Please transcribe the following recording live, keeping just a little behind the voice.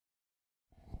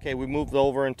Okay, we moved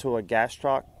over into a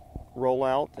gastroc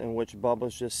rollout in which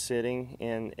Bubba's just sitting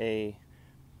in a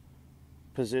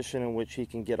position in which he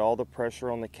can get all the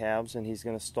pressure on the calves, and he's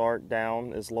going to start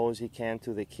down as low as he can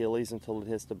to the Achilles until it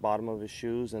hits the bottom of his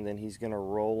shoes, and then he's going to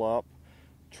roll up,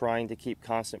 trying to keep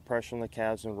constant pressure on the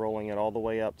calves and rolling it all the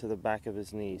way up to the back of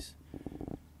his knees.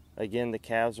 Again, the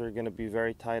calves are going to be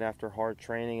very tight after hard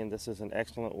training, and this is an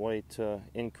excellent way to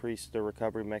increase the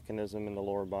recovery mechanism in the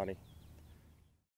lower body.